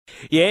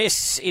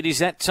Yes, it is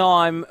that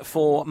time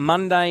for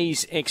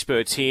Monday's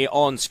Experts here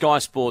on Sky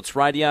Sports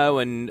Radio,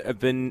 and I've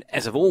been,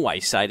 as I've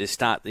always say to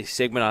start this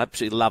segment, I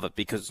absolutely love it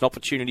because it's an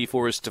opportunity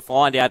for us to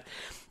find out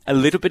a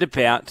little bit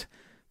about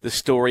the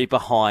story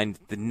behind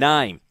the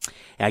name.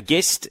 Our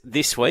guest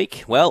this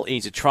week, well,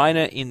 he's a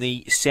trainer in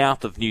the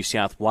south of New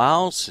South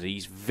Wales.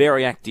 He's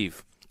very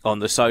active on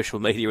the social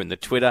media and the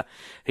Twitter.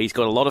 He's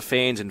got a lot of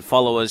fans and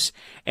followers,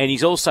 and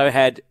he's also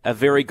had a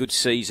very good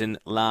season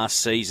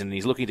last season.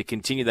 He's looking to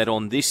continue that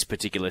on this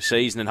particular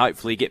season and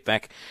hopefully get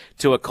back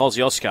to a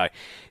Kosciuszko.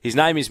 His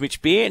name is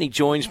Mitch Beer, and he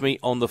joins me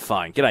on the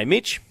phone. G'day,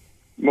 Mitch.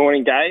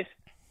 Morning, Dave.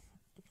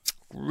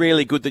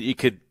 Really good that you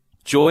could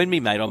join me,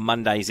 mate, on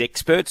Monday's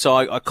Experts.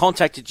 I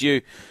contacted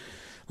you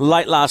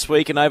late last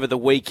week and over the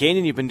weekend,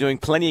 and you've been doing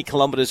plenty of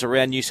kilometres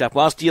around New South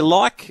Wales. Do you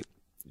like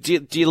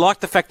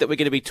the fact that we're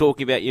going to be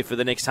talking about you for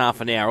the next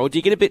half an hour, or do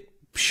you get a bit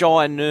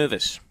shy and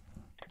nervous?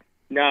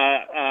 No,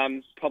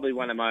 probably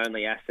one of my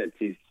only assets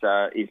is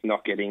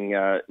not getting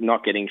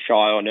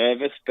shy or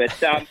nervous.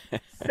 But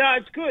no,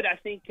 it's good. I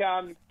think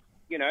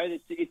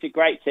it's a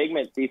great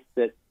segment. This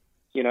that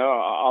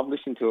I've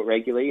listened to it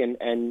regularly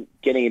and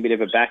getting a bit of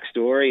a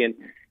backstory and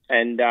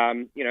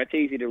it's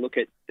easy to look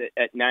at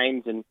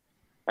names and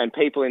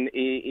people in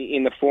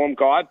the form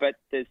guide, but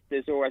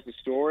there's always a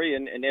story,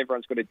 and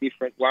everyone's got a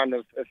different one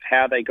of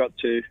how they got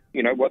to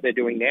what they're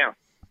doing now.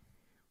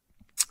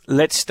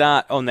 Let's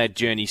start on that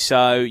journey.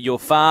 So your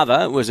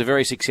father was a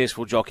very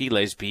successful jockey,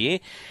 Les Beer,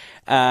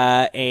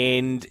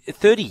 and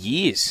 30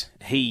 years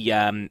he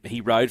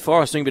rode for. I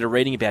was doing a bit of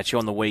reading about you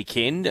on the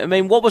weekend. I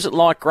mean, what was it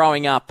like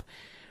growing up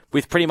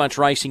with pretty much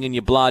racing in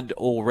your blood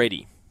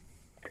already?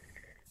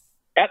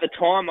 At the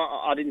time,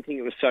 I didn't think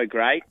it was so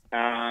great.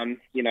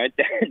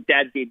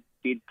 Dad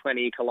did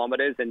plenty of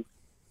kilometres, and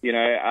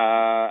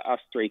us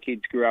three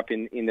kids grew up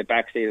in the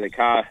backseat of the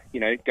car,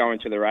 going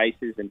to the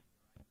races and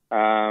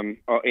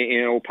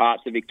in all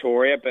parts of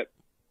Victoria. But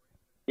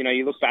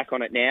you look back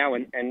on it now,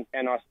 and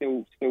I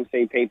still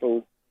see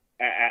people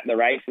at the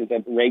races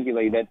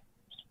regularly that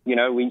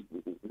we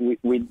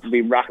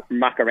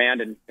muck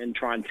around and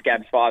try and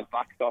scab $5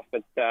 off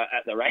at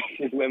the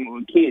races when we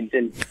were kids,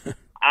 and.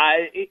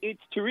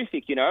 It's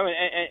terrific,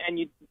 and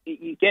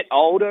you get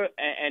older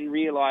and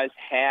realise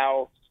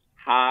how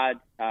hard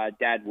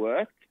Dad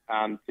worked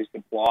to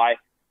supply,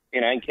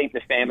 and keep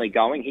the family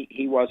going.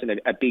 He wasn't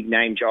a big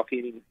name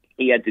jockey.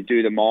 He had to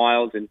do the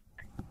miles, and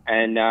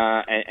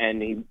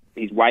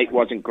his weight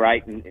wasn't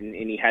great, and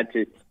he had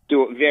to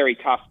do it very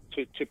tough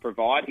to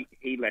provide.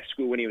 He left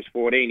school when he was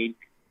 14. He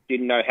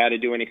didn't know how to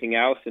do anything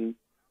else, and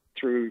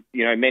through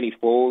many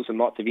falls and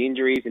lots of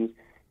injuries and.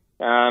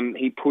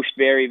 He pushed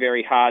very,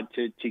 very hard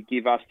to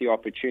give us the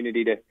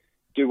opportunity to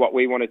do what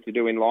we wanted to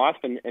do in life,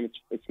 and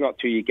it's not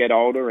till you get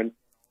older and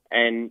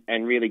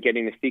really get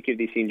in the thick of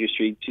this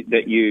industry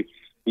that you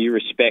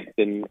respect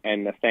and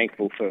are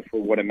thankful for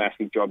what a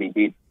massive job he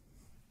did.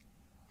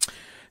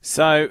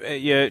 So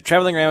you're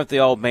travelling around with the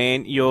old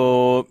man,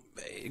 you're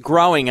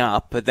growing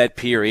up at that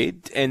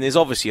period, and there's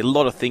obviously a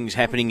lot of things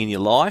happening in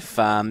your life.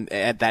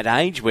 At that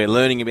age, we're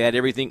learning about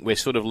everything. We're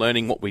sort of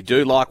learning what we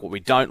do like, what we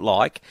don't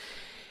like.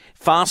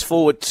 Fast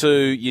forward to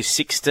you're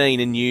 16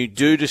 and you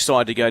do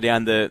decide to go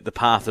down the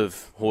path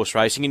of horse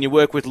racing, and you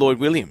work with Lloyd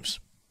Williams.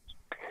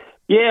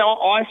 Yeah,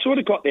 I sort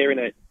of got there in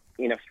a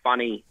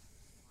funny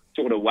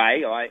sort of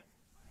way. I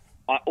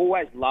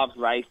always loved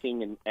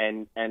racing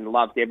and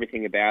loved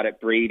everything about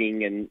it,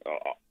 breeding,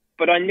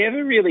 but I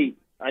never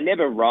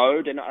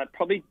rode, and I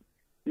probably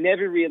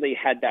never really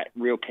had that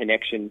real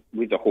connection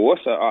with the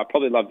horse. I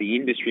probably loved the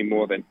industry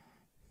more than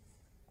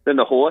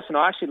the horse, and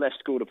I actually left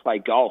school to play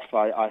golf.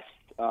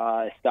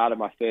 I started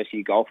my first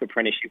year golf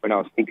apprenticeship when I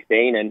was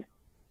 16, and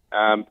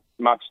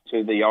much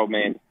to the old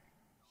man's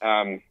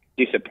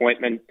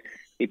disappointment,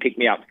 he picked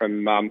me up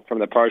from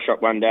the pro shop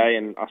one day,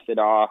 and I said,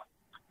 I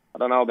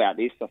don't know about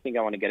this. I think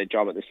I want to get a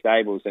job at the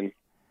stables. And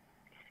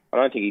I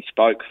don't think he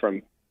spoke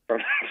from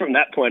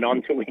that point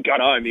on till we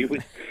got home. He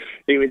was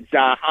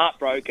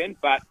heartbroken,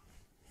 but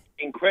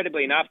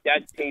incredibly enough,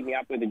 Dad teed me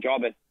up with a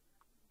job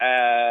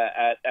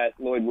at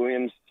Lloyd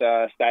Williams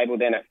stable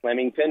then at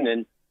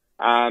Flemington,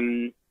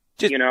 and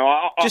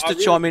Just to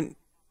chime in.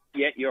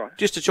 Yeah, you're right.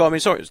 Just to chime in.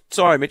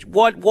 Sorry, Mitch.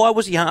 Why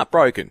was he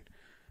heartbroken,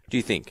 do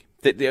you think?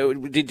 Did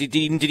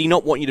he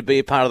not want you to be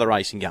a part of the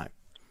racing game?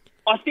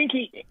 I think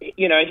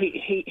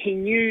he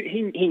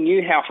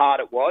knew how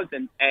hard it was,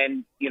 and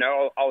I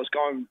was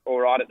going all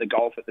right at the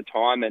golf at the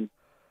time, and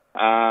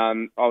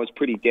I was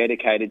pretty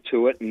dedicated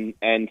to it,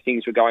 and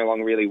things were going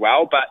along really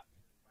well. But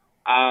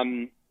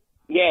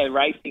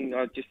racing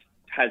just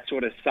has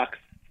sort of sucked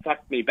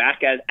me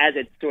back as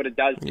it sort of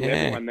does to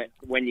everyone. That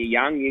when you're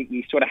young,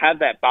 you sort of have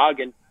that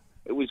bug, and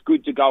it was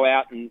good to go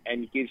out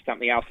and give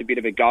something else a bit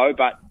of a go.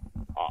 But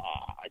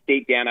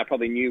deep down, I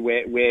probably knew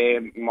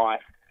where my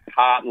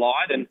heart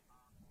lied, and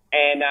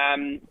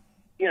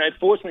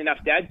fortunately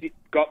enough, Dad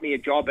got me a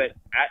job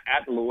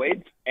at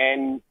Lloyd's,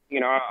 and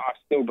I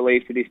still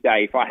believe to this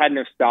day, if I hadn't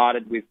have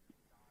started with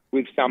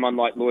someone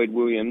like Lloyd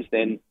Williams,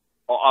 then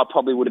I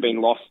probably would have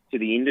been lost to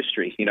the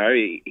industry. You know,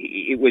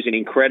 it was an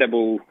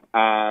incredible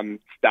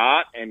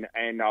start,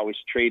 and I was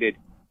treated,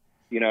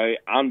 you know,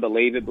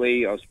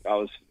 unbelievably. I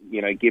was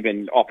you know,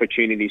 given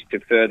opportunities to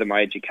further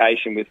my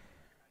education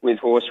with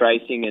horse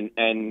racing,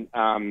 and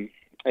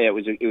it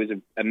was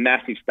a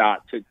massive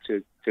start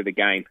to the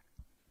game.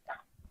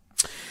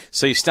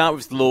 So you start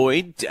with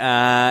Lloyd,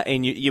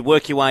 and you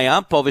work your way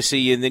up,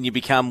 obviously, and then you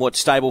become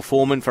stable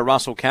foreman for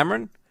Russell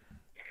Cameron.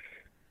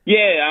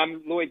 Yeah,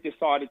 Lloyd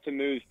decided to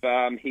move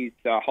his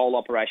whole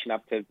operation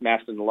up to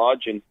Maston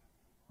Lodge, and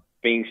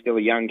being still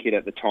a young kid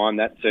at the time,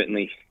 that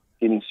certainly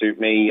didn't suit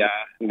me.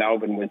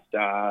 Melbourne was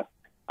a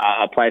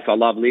place I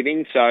love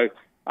living, so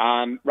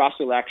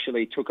Russell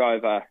actually took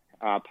over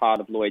part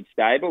of Lloyd's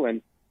stable,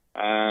 and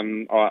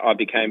I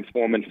became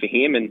foreman for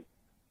him. And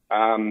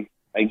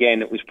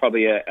again, it was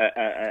probably a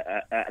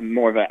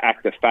more of an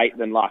act of fate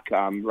than luck.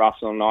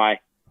 Russell and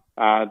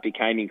I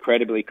became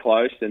incredibly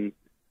close, and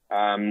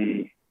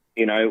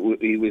you know,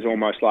 he was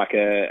almost like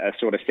a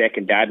sort of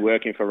second dad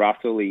working for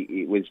Russell.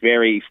 He was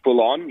very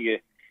full on. You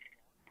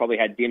probably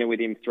had dinner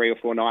with him 3 or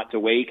 4 nights a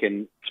week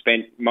and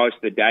spent most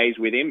of the days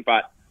with him.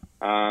 But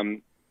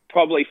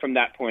probably from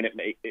that point,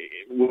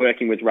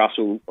 working with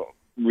Russell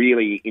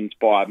really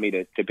inspired me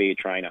to be a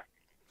trainer.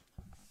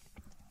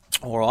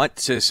 All right,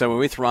 so we're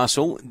with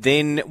Russell.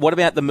 Then what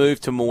about the move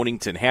to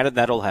Mornington? How did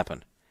that all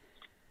happen?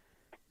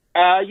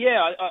 I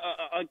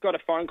got a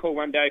phone call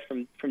one day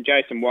from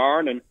Jason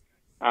Warren,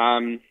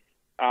 and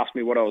asked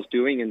me what I was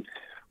doing and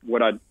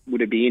what I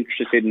would be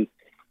interested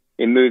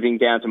in moving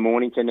down to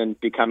Mornington and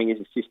becoming his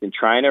assistant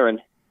trainer.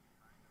 And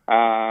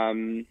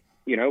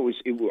you know,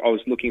 I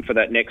was looking for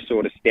that next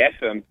sort of step.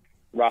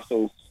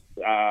 Russell's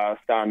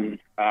son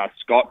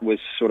Scott was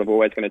sort of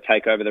always going to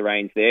take over the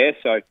reins there,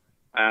 so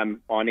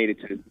I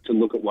needed to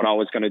look at what I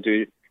was going to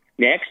do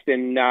next,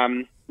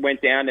 and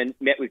went down and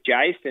met with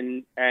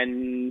Jace,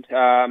 and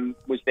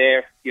was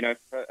there, you know,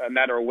 a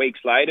matter of weeks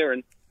later.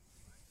 And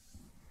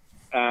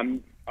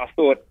I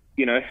thought,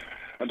 you know,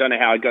 I don't know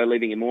how I'd go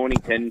living in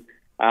Mornington.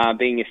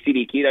 Being a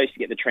city kid, I used to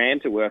get the tram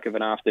to work of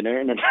an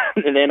afternoon, and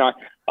then I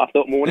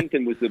thought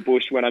Mornington was the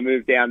bush when I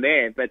moved down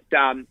there. But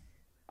it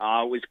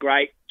was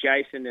great.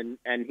 Jason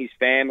and his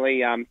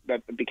family I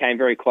became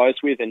very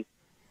close with, and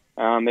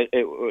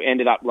it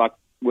ended up like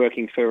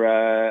working for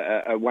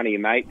one of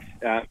your mates,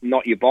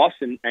 not your boss.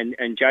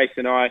 And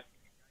Jason and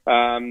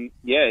I,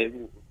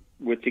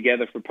 were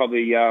together for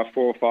probably 4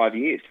 or 5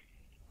 years.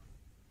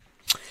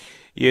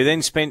 You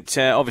then spent,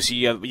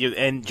 obviously,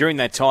 and during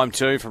that time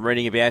too, from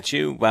reading about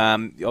you,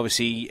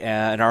 obviously,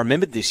 and I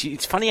remembered this.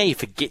 It's funny how you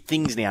forget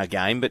things in our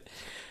game, but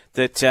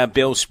that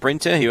Bell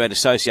Sprinter, who you had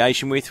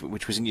association with,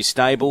 which was in your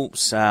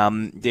stables,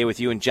 there with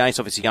you and Jace,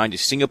 obviously going to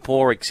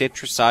Singapore,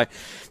 etc. So there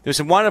were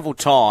some wonderful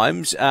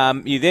times.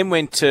 You then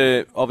went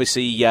to,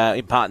 obviously,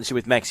 in partnership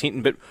with Max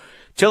Hinton, but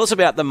tell us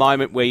about the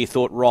moment where you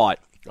thought, right,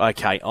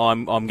 okay,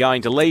 I'm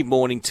going to leave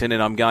Mornington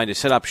and I'm going to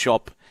set up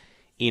shop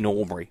in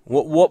Albury.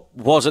 What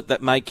was it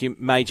that made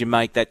you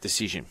make that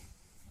decision?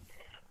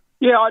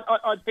 Yeah,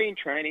 I'd been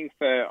training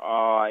for,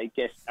 I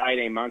guess,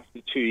 18 months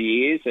to 2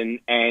 years,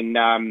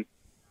 and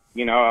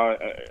you know,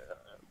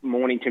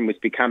 Mornington was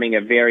becoming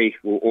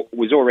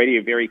was already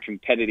a very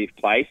competitive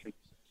place.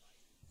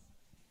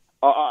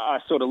 I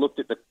sort of looked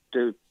at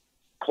the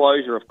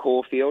closure of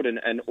Caulfield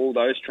and all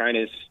those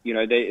trainers, you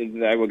know,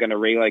 they were going to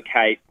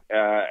relocate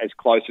as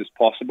close as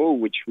possible,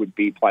 which would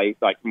be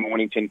places like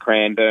Mornington,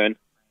 Cranbourne,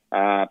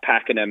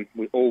 Pakenham,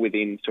 all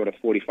within sort of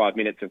 45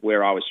 minutes of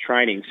where I was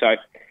training. So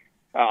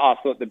I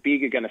thought the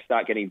big are going to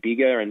start getting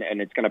bigger, and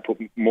it's going to put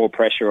more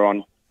pressure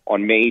on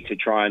me to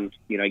try and,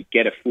 you know,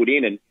 get a foot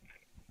in. And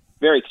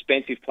very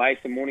expensive place,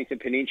 the Mornington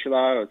Peninsula.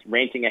 I was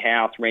renting a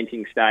house,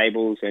 renting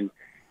stables, and,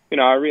 you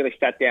know, I really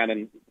sat down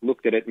and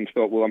looked at it and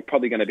thought, well, I'm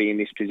probably going to be in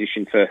this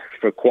position for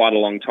quite a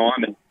long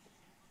time. And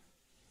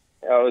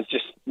I was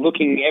just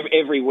looking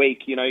every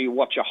week, you know, you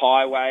watch a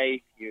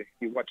highway, you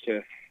watch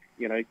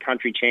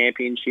country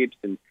championships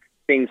and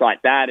things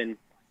like that, and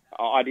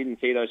I didn't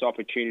see those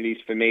opportunities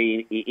for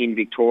me in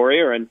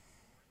Victoria, and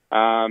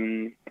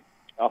I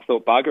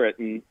thought bugger it,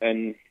 and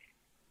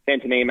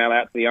sent an email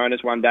out to the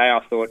owners one day. I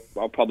thought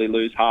I'll probably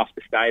lose half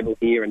the stable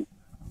here and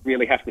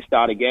really have to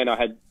start again. I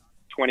had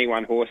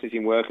 21 horses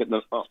in work at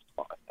the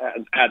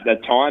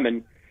time,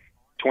 and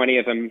 20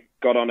 of them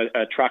got on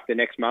a truck the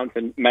next month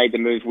and made the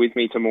move with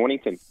me to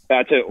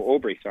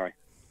Albury, sorry.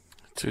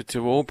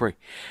 To Albury.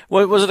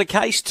 Well, was it a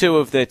case too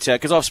of that?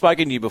 Because I've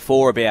spoken to you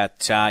before about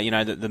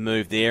the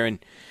move there, and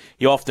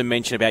you often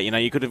mention about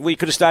we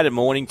could have stayed at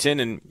Mornington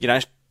and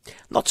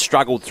not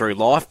struggled through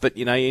life, but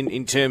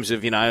in terms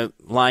of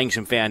laying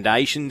some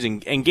foundations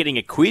and getting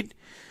a quid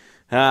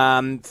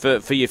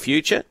for your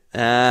future.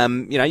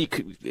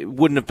 It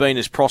wouldn't have been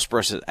as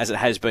prosperous as it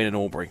has been in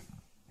Albury.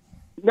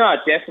 No,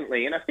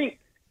 definitely, and I think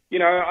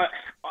I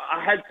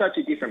had such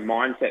a different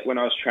mindset when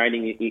I was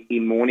training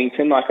in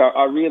Mornington. Like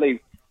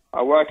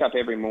I woke up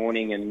every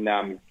morning and,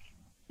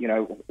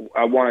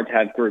 I wanted to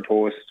have group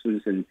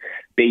horses and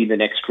be the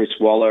next Chris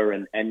Waller.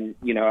 And it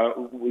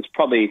was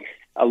probably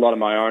a lot of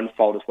my own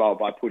fault as well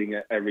by putting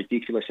a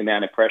ridiculous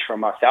amount of pressure on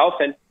myself.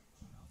 And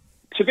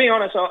to be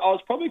honest, I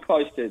was probably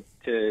close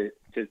to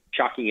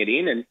chucking it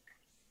in, and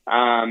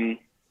I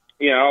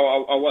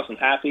wasn't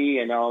happy,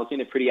 and I was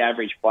in a pretty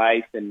average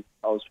place, and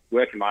I was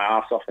working my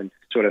ass off and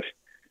sort of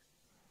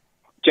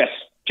just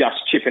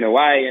chipping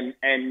away.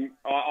 And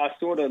I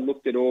sort of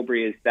looked at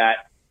Albury as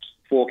that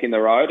fork in the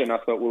road, and I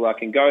thought, well, I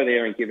can go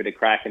there and give it a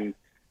crack, and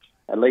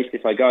at least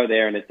if I go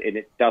there and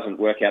it doesn't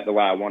work out the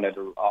way I wanted,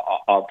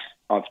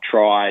 I've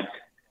tried,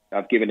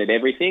 I've given it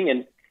everything,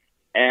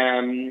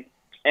 and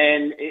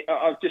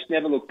I've just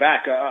never looked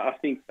back. I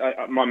think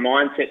my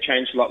mindset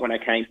changed a lot when I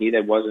came here.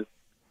 There wasn't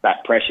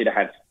that pressure to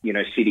have,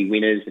 city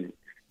winners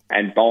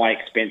and buy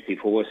expensive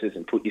horses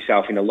and put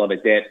yourself in a lot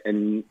of debt.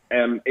 And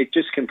it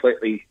just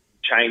completely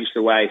changed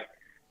the way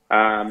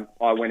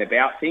I went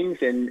about things.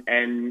 And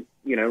it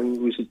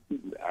was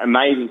an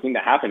amazing thing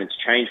that happened. It's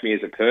changed me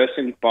as a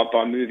person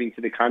by moving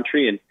to the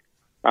country and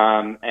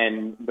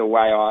the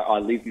way I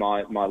live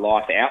my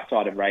life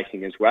outside of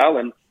racing as well.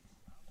 And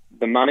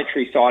the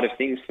monetary side of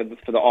things for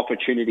the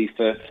opportunity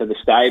for the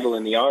stable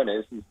and the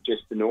owners is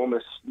just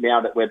enormous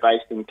now that we're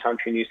based in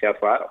country New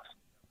South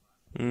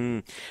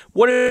Wales.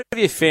 What have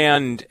you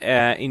found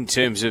in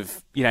terms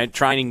of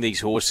training these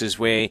horses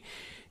where,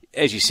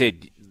 as you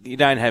said, you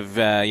don't have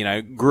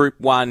Group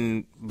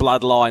 1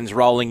 bloodlines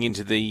rolling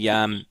into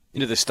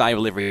the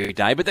stable every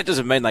day, but that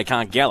doesn't mean they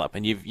can't gallop,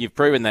 and you've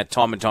proven that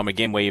time and time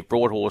again where you've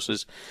brought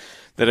horses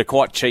that are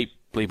quite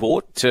cheaply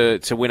bought to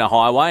win a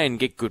highway and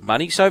get good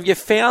money. So have you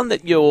found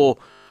that your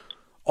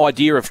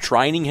idea of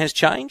training has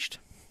changed?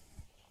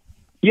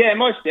 Yeah,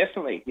 most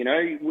definitely.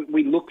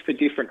 We look for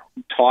different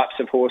types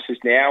of horses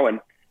now,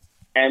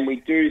 and we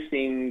do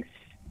things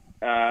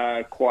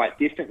quite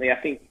differently. I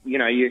think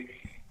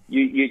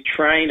you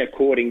train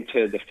according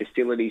to the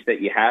facilities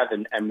that you have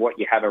and what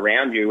you have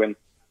around you. And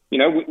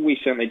we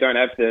certainly don't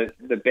have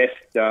the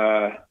best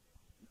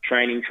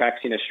training tracks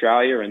in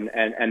Australia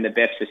and the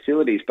best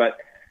facilities, but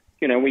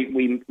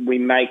we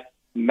make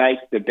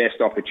the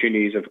best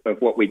opportunities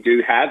of what we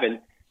do have.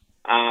 And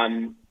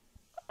I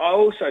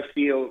also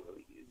feel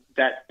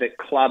that the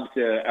clubs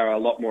are a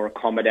lot more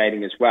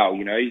accommodating as well.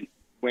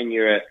 When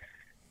you're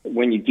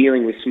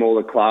dealing with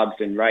smaller clubs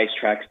and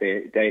racetracks,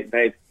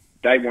 they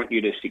want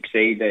you to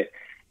succeed.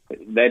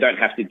 They don't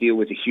have to deal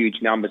with the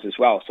huge numbers as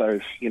well. So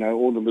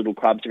all the little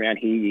clubs around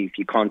here, if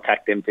you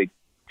contact them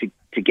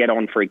to get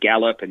on for a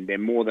gallop, and they're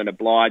more than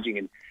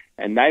obliging,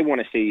 and they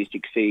want to see you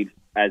succeed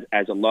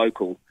as a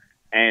local,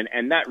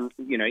 and that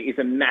is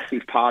a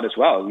massive part as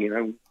well.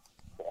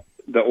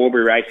 The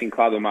Albury Racing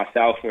Club and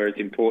myself are as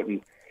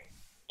important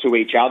to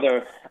each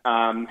other,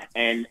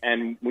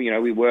 and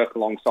we work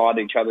alongside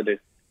each other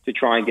to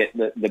try and get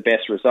the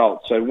best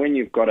results. So when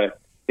you've got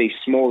these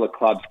smaller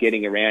clubs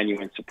getting around you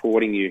and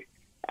supporting you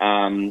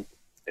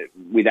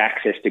with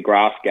access to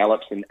grass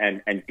gallops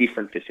and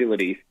different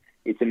facilities,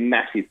 it's a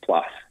massive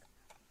plus.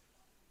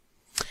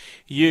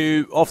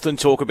 You often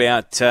talk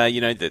about,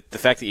 the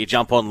fact that you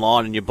jump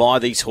online and you buy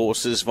these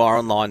horses via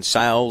online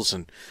sales,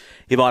 and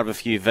you might have a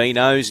few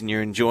vinos and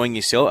you're enjoying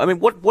yourself. I mean,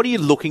 what are you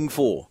looking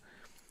for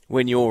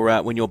when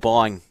you're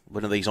buying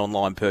one of these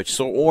online purchases,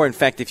 or in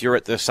fact, if you're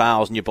at the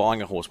sales and you're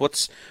buying a horse?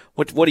 What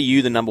are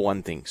you the number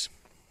one things?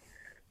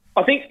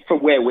 I think for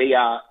where we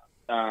are,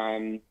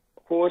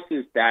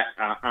 horses that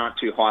aren't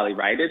too highly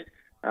rated,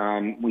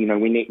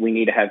 we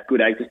need to have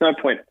good eggs. There's no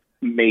point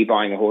me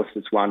buying a horse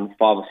that's won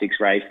 5 or 6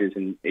 races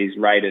and is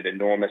rated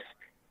enormous.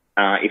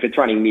 If it's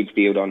running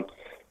midfield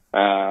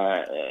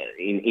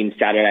in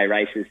Saturday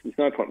races, there's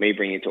no point me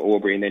bringing it to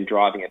Albury and then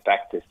driving it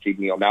back to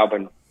Sydney or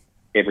Melbourne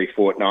every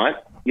fortnight.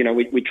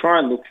 We try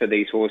and look for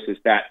these horses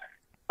that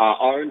are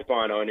owned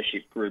by an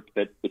ownership group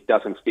that it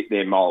doesn't fit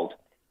their mould.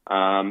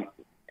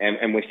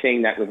 And we're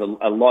seeing that with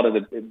a lot of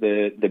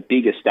the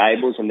bigger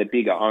stables, and the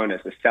bigger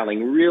owners are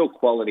selling real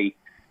quality,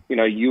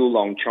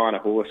 Yearling, China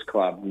Horse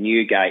Club,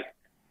 Newgate,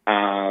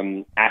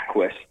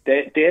 Aquas.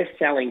 They're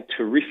selling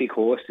terrific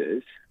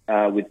horses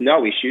with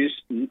no issues,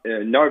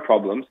 no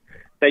problems.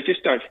 They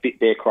just don't fit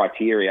their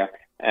criteria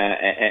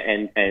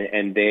and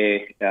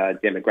their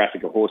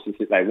demographic of horses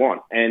that they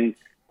want. And,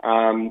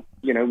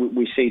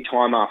 we see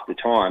time after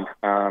time,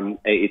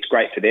 it's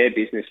great for their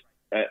business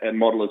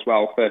model as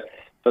well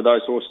for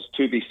those horses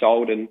to be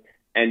sold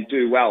and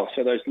do well.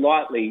 So those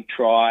lightly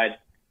tried,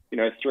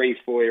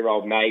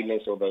 3-4-year-old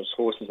maideners, or those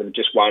horses that have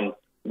just won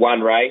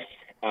one race.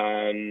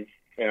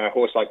 A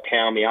horse like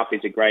Power Me Up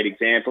is a great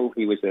example.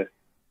 He was a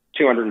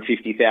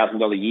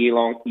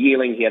 $250,000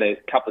 yearling. He had a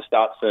couple of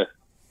starts for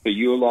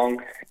Yearling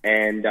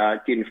and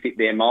didn't fit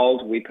their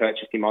mould. We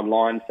purchased him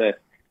online for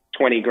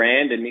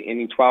 $20,000, and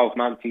in 12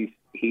 months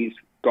he's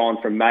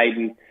gone from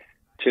maiden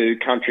to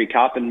Country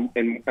Cup and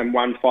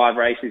won 5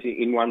 races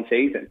in one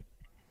season.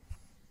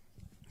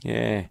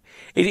 Yeah,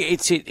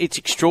 it's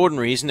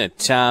extraordinary, isn't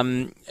it?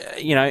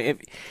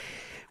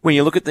 When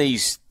you look at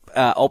these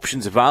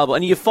options available,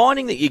 and you're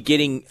finding that you're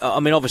getting,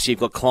 obviously you've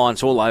got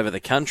clients all over the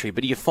country,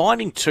 but are you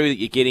finding too that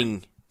you're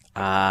getting,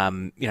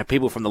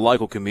 people from the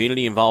local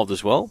community involved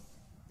as well?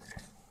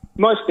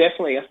 Most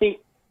definitely. I think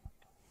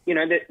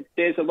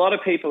there's a lot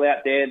of people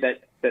out there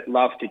that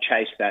love to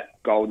chase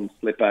that golden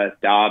slipper,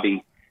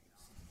 derby,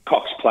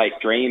 Cox Plate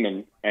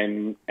dream,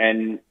 and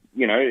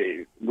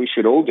we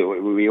should all do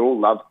it. We all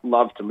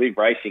love to live.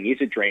 Racing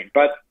is a dream,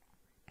 but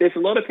there's a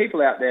lot of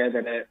people out there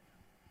that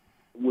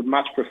would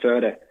much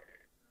prefer to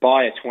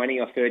buy a 20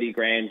 or 30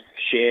 grand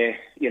share,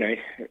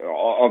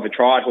 of a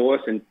tried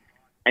horse and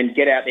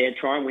get out there,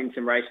 try and win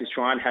some races,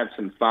 try and have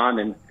some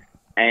fun,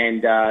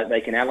 and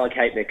they can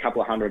allocate their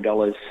couple of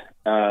 $100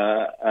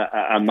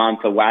 a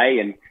month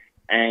away,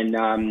 and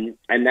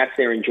that's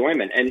their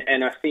enjoyment.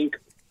 And I think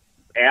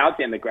our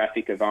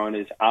demographic of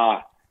owners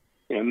are,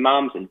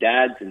 mums and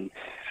dads and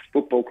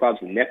football clubs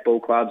and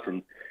netball clubs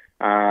and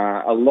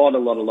a lot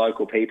of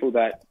local people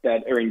that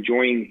are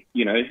enjoying,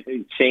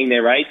 seeing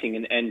their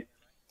racing and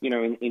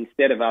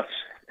instead of us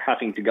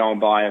having to go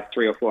and buy a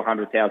 $300,000 or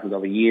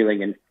 $400,000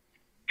 yearling and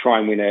try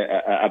and win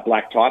a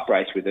black type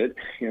race with it,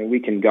 we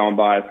can go and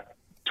buy a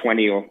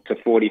 $20,000 to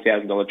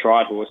 $40,000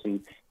 tried horse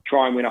and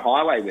try and win a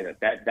highway with it.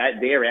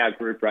 They're our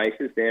group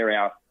races,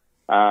 they're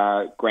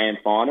our grand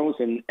finals,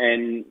 and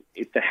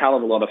it's a hell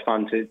of a lot of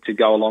fun to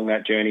go along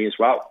that journey as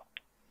well.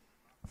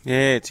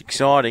 Yeah, it's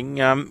exciting.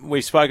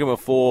 We've spoken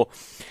before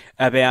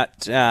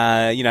about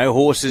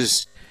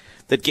horses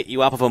that get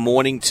you up of a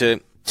morning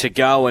to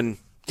go and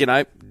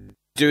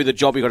do the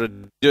job you got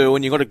to do,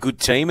 and you've got a good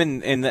team,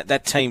 and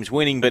that team's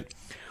winning. But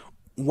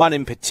one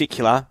in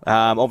particular,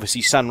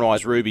 obviously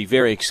Sunrise Ruby,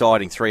 very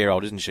exciting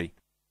 3-year-old, isn't she?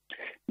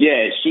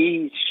 Yeah,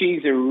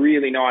 she's a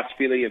really nice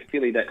filly, a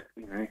filly that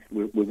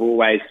we've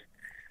always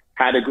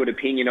had a good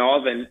opinion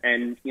of,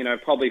 and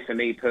probably for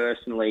me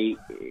personally,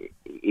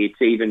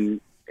 it's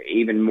even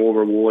more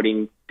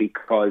rewarding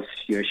because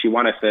she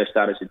won her first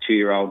start as a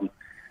 2-year-old,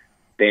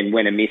 then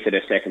went amiss at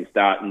her second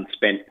start and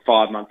spent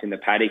 5 months in the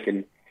paddock.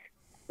 And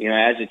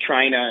as a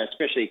trainer,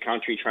 especially a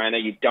country trainer,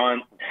 you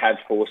don't have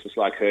horses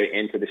like her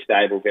enter the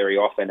stable very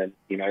often. And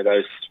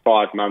those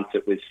 5 months,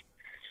 it was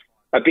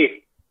a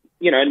bit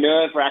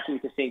nerve-wracking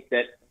to think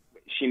that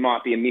she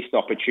might be a missed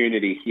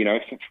opportunity,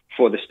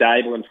 for the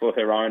stable and for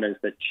her owners,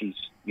 that she's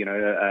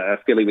a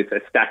filly with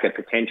a stack of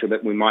potential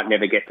that we might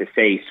never get to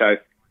see. So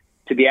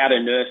to be able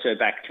to nurse her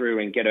back through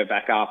and get her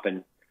back up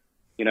and,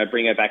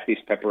 bring her back this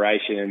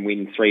preparation and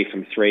win 3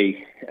 from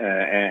 3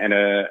 and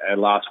her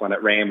last one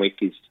at Randwick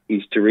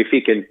is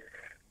terrific. And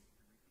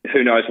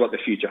who knows what the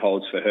future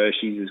holds for her.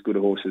 She's as good a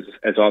horse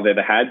as I've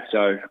ever had.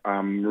 So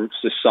I'm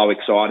just so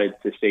excited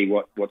to see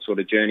what sort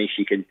of journey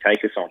she can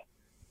take us on.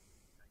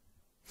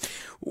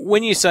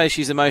 When you say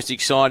she's the most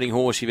exciting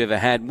horse you've ever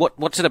had,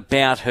 what's it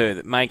about her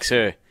that makes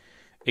her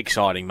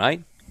exciting,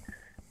 mate?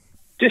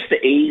 Just the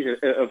ease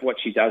of what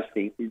she does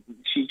things.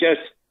 She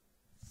just,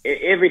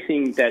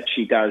 everything that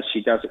she does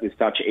it with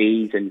such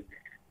ease. And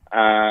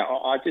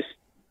I just,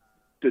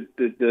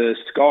 the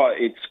sky,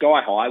 it's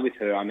sky high with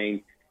her. I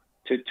mean,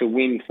 to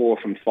win 4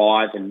 from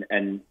 5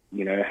 and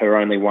her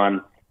only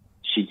one,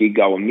 she did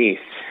go amiss.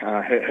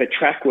 Her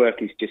track work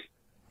is just,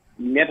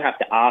 you never have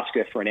to ask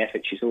her for an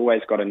effort. She's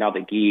always got another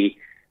gear.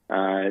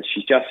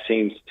 She just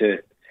seems to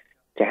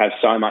have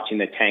so much in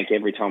the tank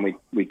every time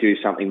we do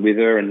something with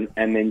her. And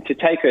then to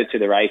take her to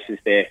the races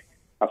there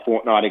a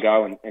fortnight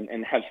ago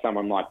and have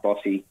someone like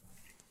Bossy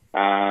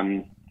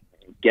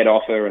get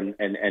off her and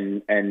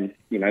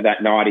that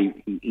night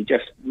he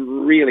just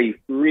really,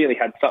 really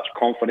had such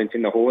confidence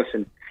in the horse.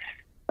 And,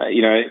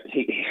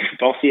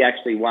 Bossy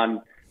actually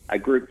won a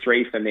Group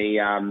 3 for me,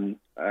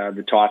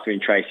 the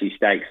Typhoon Tracy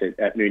Stakes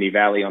at Moonee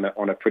Valley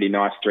on a pretty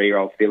nice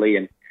 3-year-old filly.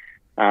 And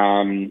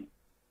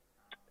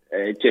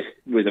it just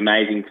was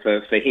amazing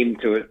for him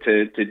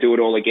to do it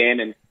all again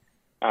and,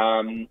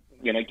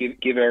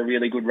 give her a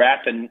really good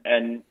rap.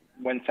 And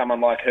when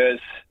someone like her's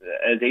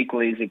as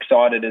equally as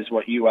excited as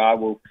what you are,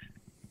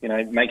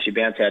 it makes you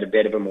bounce out of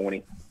bed of a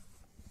morning.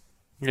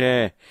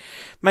 Yeah.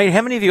 Mate,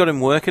 how many have you got in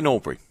work in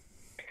Albury?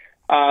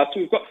 So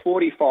we've got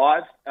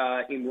 45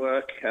 in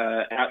work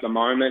at the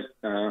moment.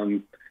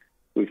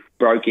 We've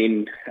broke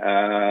in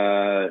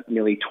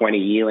nearly 20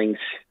 yearlings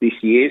this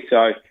year,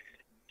 so it's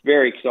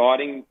very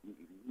exciting.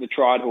 The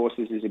tried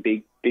horses is a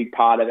big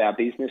part of our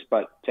business,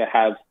 but to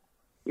have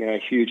a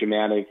huge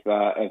amount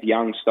of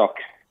young stock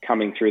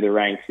coming through the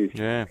ranks is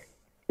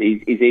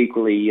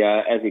equally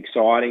as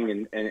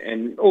exciting,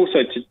 and also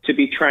to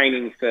be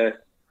training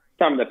for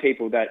some of the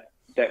people that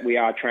we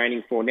are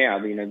training for now.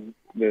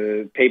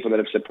 The people that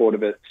have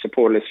supported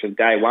us from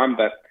day one,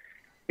 but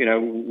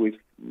we've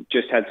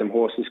just had some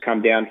horses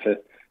come down for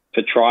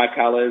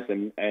tricolours,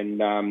 and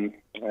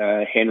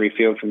Henry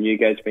Field from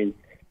Newgate's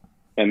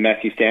and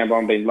Matthew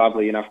Sandbon been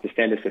lovely enough to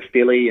send us a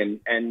filly,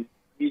 and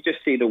you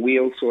just see the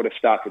wheels sort of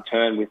start to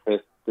turn with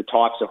the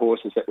types of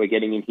horses that we're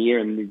getting in here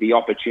and the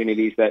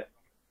opportunities that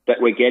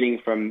we're getting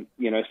from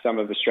some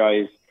of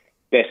Australia's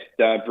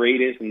best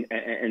breeders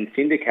and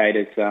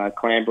syndicators.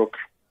 Clanbrook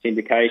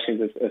Syndications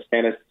have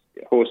sent us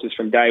horses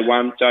from day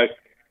one. So,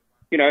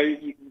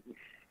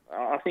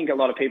 I think a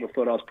lot of people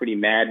thought I was pretty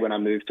mad when I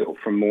moved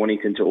from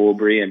Mornington to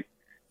Albury and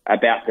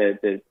about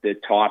the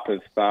type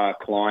of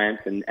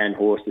clients and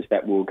horses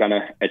that we're going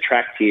to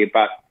attract here.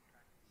 But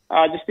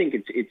I just think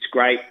it's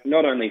great,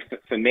 not only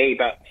for me,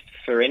 but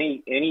for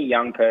any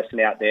young person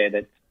out there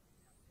that's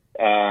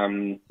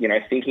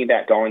thinking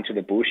about going to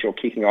the bush or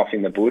kicking off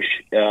in the bush.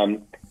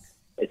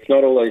 It's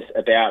not always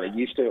about it.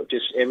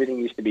 Everything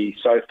used to be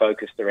so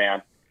focused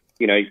around,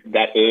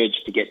 that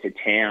urge to get to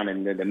town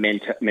and the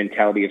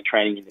mentality of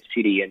training in the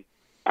city,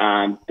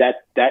 and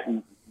that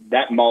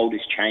mold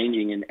is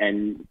changing,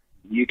 and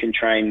you can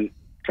train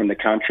from the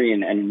country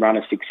and run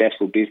a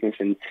successful business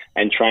and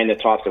train the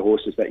types of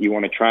horses that you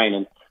want to train.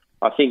 And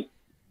I think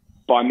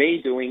by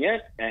me doing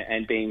it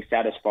and being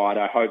satisfied,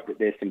 I hope that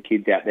there's some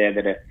kids out there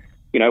that are,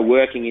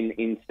 working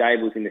in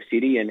stables in the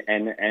city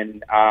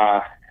and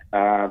are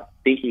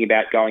thinking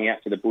about going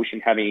out to the bush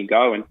and having a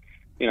go. And,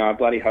 I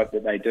bloody hope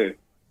that they do.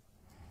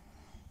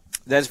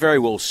 That's very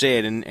well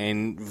said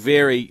and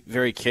very,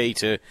 very key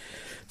to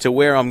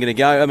where I'm going to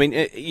go. I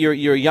mean,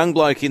 you're a young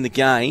bloke in the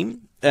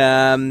game.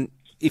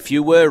 If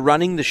you were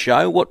running the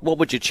show, what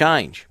would you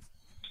change?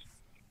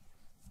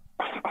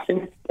 I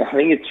think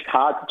it's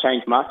hard to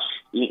change much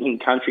in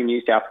country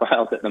New South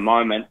Wales at the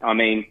moment. I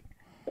mean,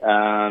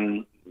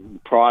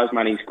 prize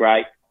money's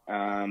great.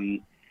 I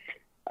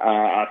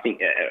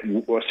think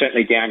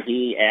certainly down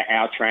here,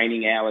 our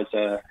training hours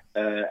are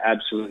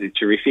absolutely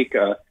terrific.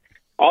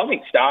 I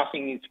think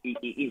staffing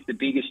is the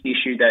biggest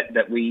issue that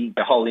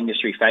the whole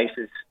industry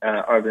faces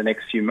over the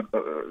next few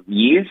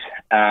years.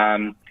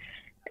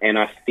 And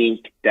I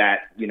think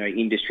that,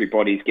 industry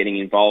bodies getting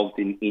involved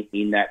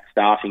in that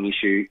staffing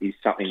issue is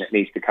something that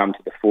needs to come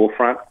to the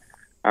forefront.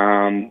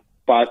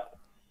 But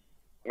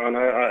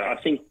I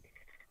think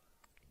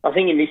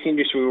in this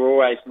industry we're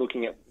always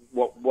looking at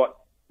what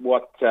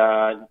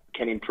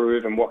can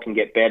improve and what can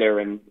get better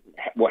and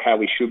how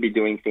we should be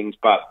doing things.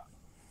 But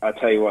I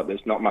tell you what,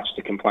 there's not much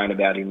to complain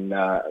about in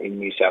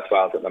New South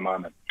Wales at the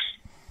moment.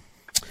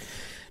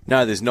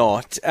 No, there's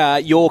not.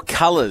 Your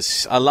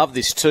colours, I love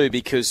this too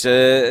because,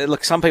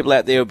 look, some people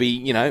out there will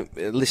be,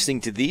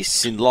 listening to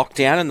this in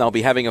lockdown and they'll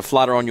be having a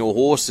flutter on your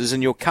horses,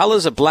 and your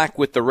colours are black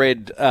with the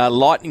red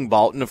lightning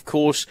bolt, and of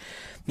course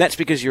that's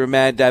because you're a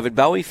mad David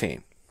Bowie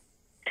fan.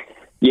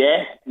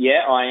 Yeah,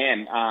 I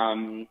am.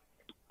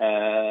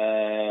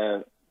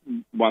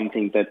 One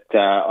thing that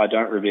I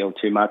don't reveal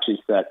too much is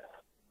that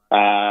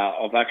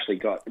I've actually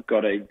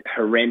got a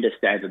horrendous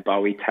David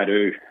Bowie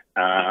tattoo.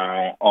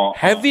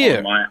 Have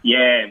you?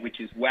 Which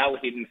is well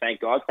hidden, thank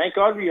God. Thank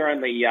God we were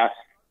only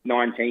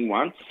 19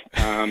 once.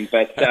 So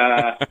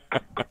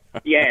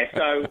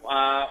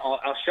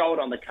I'll show it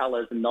on the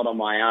colours and not on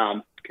my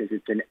arm because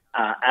it's an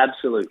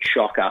absolute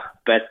shocker.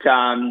 But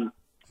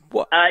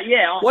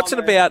what's it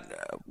about?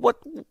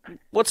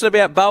 What's it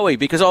about Bowie?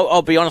 Because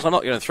I'll be honest, I'm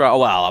not going to throw.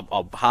 Well,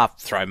 I'll half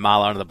throw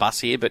Marlo under the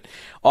bus here, but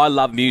I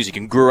love music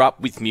and grew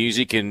up with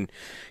music and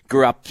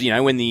grew up.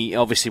 When I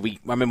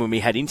remember when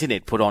we had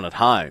internet put on at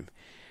home.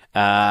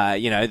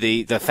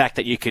 The fact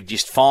that you could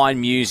just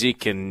find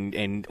music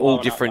and all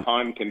different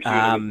home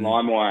computer with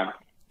LimeWire.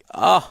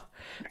 Oh,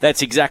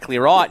 that's exactly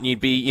right. And you'd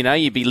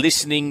be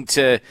listening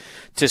to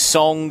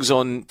songs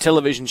on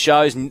television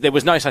shows, and there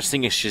was no such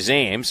thing as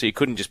Shazam, so you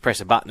couldn't just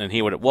press a button and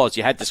hear what it was.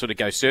 You had to sort of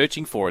go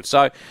searching for it.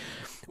 So,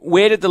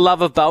 where did the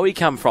love of Bowie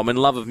come from and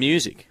love of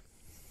music?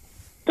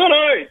 Don't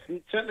know.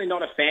 It's certainly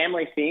not a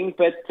family thing,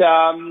 but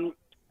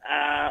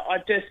I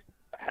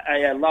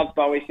loved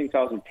Bowie since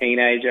I was a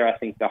teenager. I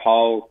think the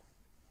whole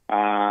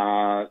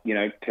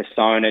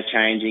persona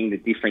changing, the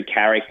different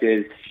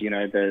characters,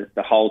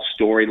 the whole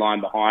storyline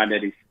behind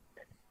it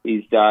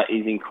is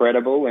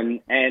incredible,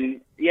 and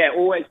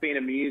always been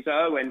a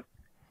muso, and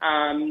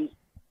I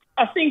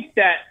think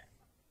that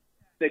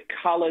the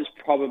colours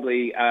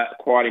probably are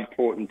quite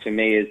important to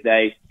me as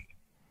they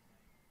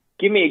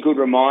give me a good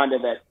reminder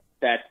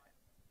that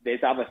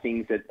there's other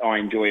things that I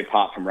enjoy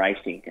apart from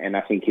racing, and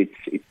I think it's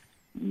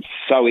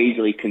so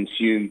easily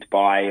consumed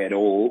by it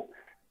all,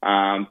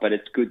 but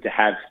it's good to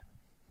have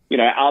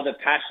other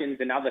passions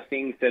and other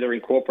things that are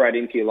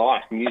incorporated into your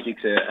life.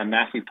 Music's a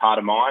massive part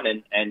of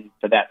mine, and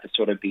for that to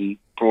sort of be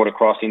brought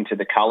across into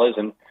the colours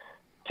and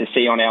to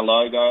see on our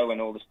logo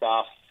and all the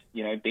stuff,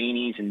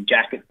 beanies and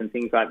jackets and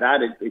things like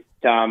that, it's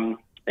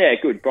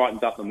good,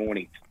 brightens up the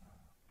morning.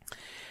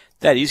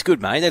 That is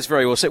good, mate. That's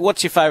very well said.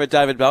 What's your favourite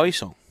David Bowie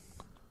song?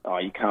 Oh,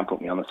 you can't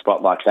put me on the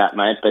spot like that,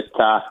 mate, but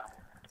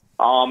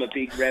I'm a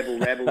big rebel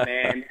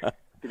man.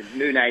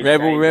 Moon Age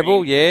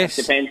Rebel, yes.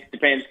 Depends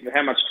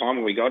how much time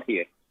have we got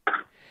here.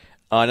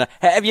 I know.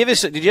 Did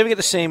you ever get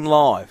to see him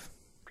live?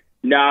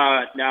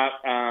 No.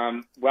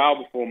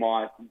 Well before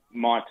my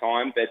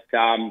time, but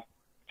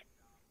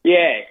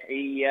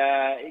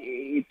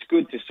it's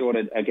good to sort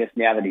of, I guess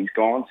now that he's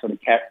gone, sort of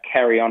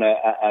carry on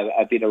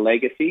a bit of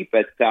legacy.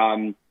 But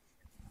I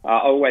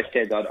always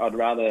said I'd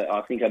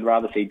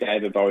rather see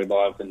David Bowie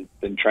live than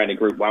train a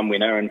Group 1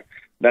 winner, and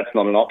that's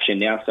not an option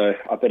now. So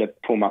I better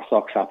pull my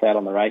socks up out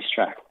on the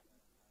racetrack.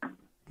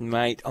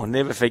 Mate, I'll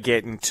never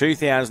forget in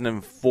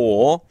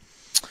 2004.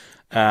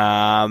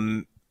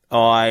 That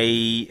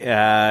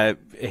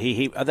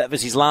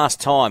was his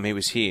last time he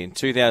was here in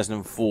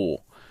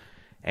 2004,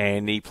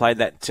 and he played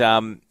that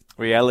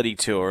reality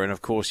tour, and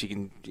of course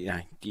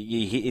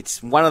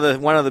it's one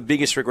of the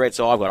biggest regrets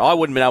I've got. I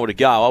wouldn't have been able to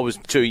go. I was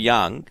too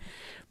young,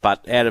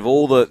 but out of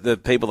all the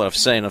people that I've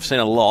seen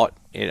a lot.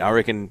 I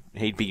reckon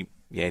he'd be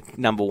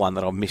number one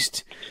that I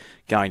missed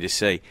going to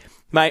see.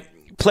 Mate,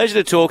 pleasure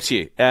to talk to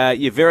you.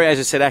 You're very, as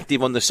I said,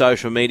 active on the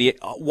social media.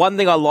 One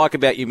thing I like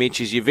about you,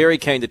 Mitch, is you're very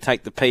keen to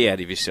take the pee out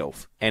of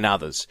yourself and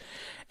others.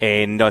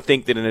 And I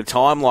think that in a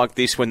time like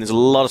this, when there's a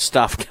lot of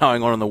stuff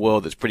going on in the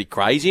world that's pretty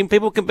crazy and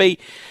people can be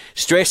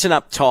stressed and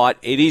uptight,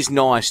 it is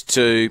nice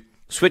to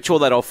switch all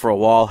that off for a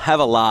while, have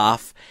a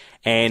laugh.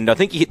 And I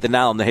think you hit the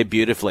nail on the head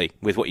beautifully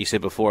with what you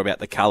said before about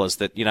the colours,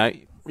 that,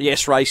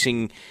 yes,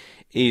 racing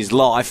is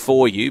life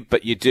for you,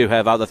 but you do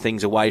have other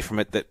things away from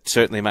it that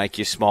certainly make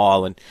you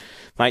smile. And,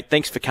 mate,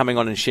 thanks for coming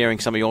on and sharing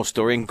some of your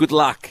story, and good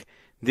luck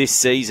this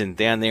season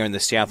down there in the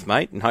south,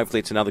 mate, and hopefully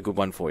it's another good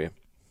one for you.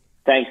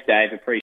 Thanks, Dave. Appreciate it.